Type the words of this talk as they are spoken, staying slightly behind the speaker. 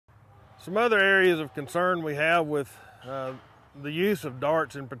Some other areas of concern we have with the use of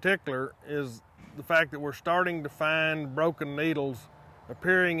darts in particular is the fact that we're starting to find broken needles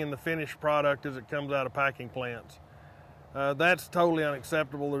appearing in the finished product as it comes out of packing plants. That's totally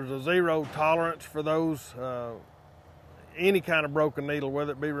unacceptable. There's a zero tolerance for those, any kind of broken needle,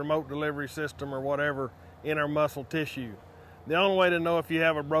 whether it be remote delivery system or whatever, in our muscle tissue. The only way to know if you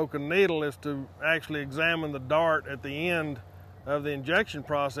have a broken needle is to actually examine the dart at the end of the injection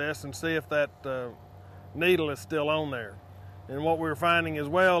process and see if that needle is still on there. And what we're finding as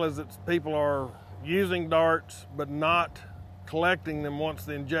well is that people are using darts but not collecting them once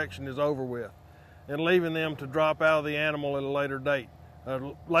the injection is over with, and leaving them to drop out of the animal at a later date,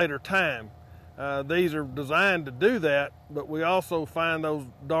 later time. These are designed to do that, but we also find those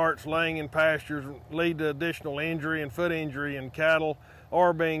darts laying in pastures lead to additional injury and foot injury in cattle,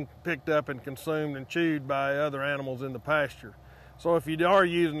 or being picked up and consumed and chewed by other animals in the pasture. So if you are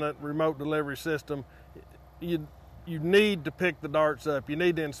using a remote delivery system, you need to pick the darts up. You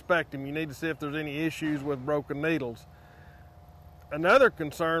need to inspect them. You need to see if there's any issues with broken needles. Another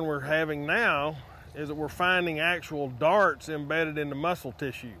concern we're having now is that we're finding actual darts embedded in the muscle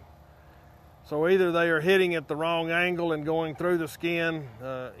tissue. So either they are hitting at the wrong angle and going through the skin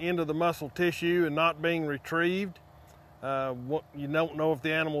into the muscle tissue and not being retrieved. You don't know if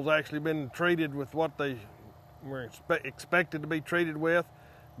the animal's actually been treated with what they were expected to be treated with,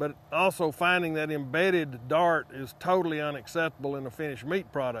 but also finding that embedded dart is totally unacceptable in a finished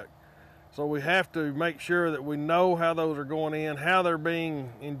meat product. So we have to make sure that we know how those are going in, how they're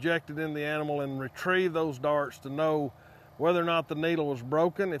being injected in the animal, and retrieve those darts to know whether or not the needle was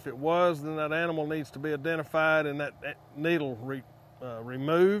broken. If it was, then that animal needs to be identified and that needle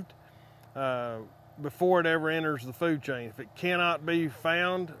removed before it ever enters the food chain. If it cannot be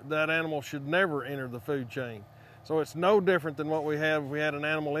found, that animal should never enter the food chain. So it's no different than what we have if we had an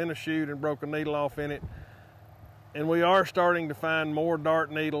animal in a chute and broke a needle off in it. And we are starting to find more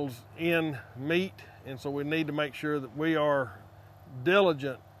dart needles in meat, and so we need to make sure that we are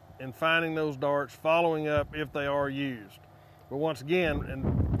diligent in finding those darts, following up if they are used. But once again,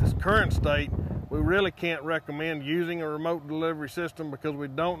 in this current state, we really can't recommend using a remote delivery system because we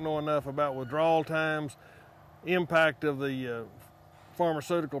don't know enough about withdrawal times, impact of the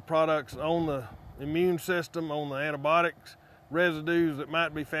pharmaceutical products on the immune system, on the antibiotics, residues that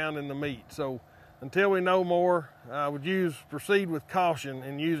might be found in the meat. So until we know more, I would proceed with caution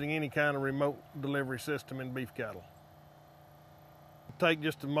in using any kind of remote delivery system in beef cattle. I'll take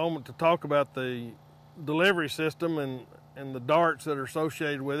just a moment to talk about the delivery system and the darts that are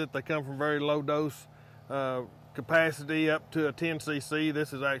associated with it. They come from very low dose capacity up to a 10 cc.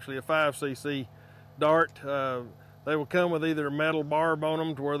 This is actually a 5 cc dart. They will come with either a metal barb on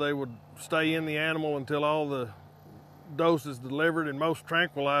them to where they would stay in the animal until all the dose is delivered, and most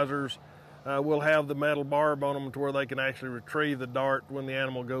tranquilizers will have the metal barb on them to where they can actually retrieve the dart when the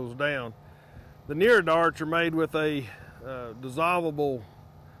animal goes down. The near darts are made with a dissolvable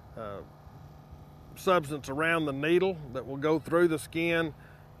substance around the needle that will go through the skin,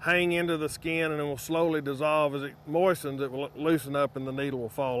 hang into the skin, and it will slowly dissolve. As it moistens, it will loosen up and the needle will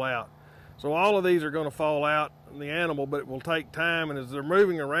fall out. So all of these are going to fall out in the animal, but it will take time, and as they're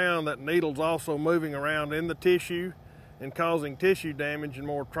moving around, that needle's also moving around in the tissue and causing tissue damage and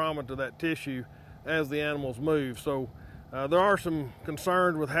more trauma to that tissue as the animals move. So there are some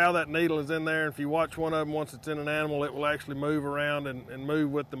concerns with how that needle is in there. If you watch one of them, once it's in an animal, it will actually move around and move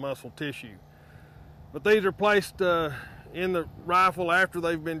with the muscle tissue. But these are placed in the rifle after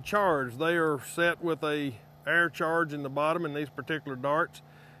they've been charged. They are set with a air charge in the bottom in these particular darts.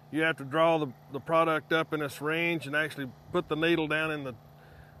 You have to draw the product up in a syringe and actually put the needle down in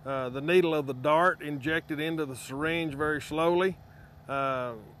the needle of the dart, inject it into the syringe very slowly.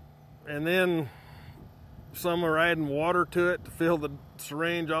 And then some are adding water to it to fill the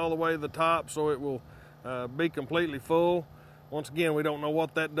syringe all the way to the top so it will be completely full. Once again, we don't know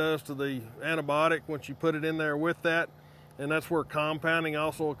what that does to the antibiotic once you put it in there with that. And that's where compounding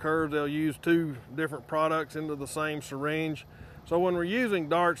also occurs. They'll use two different products into the same syringe. So when we're using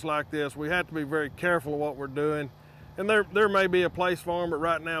darts like this, we have to be very careful of what we're doing. And there may be a place for them, but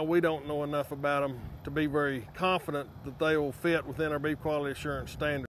right now we don't know enough about them to be very confident that they will fit within our beef quality assurance standards.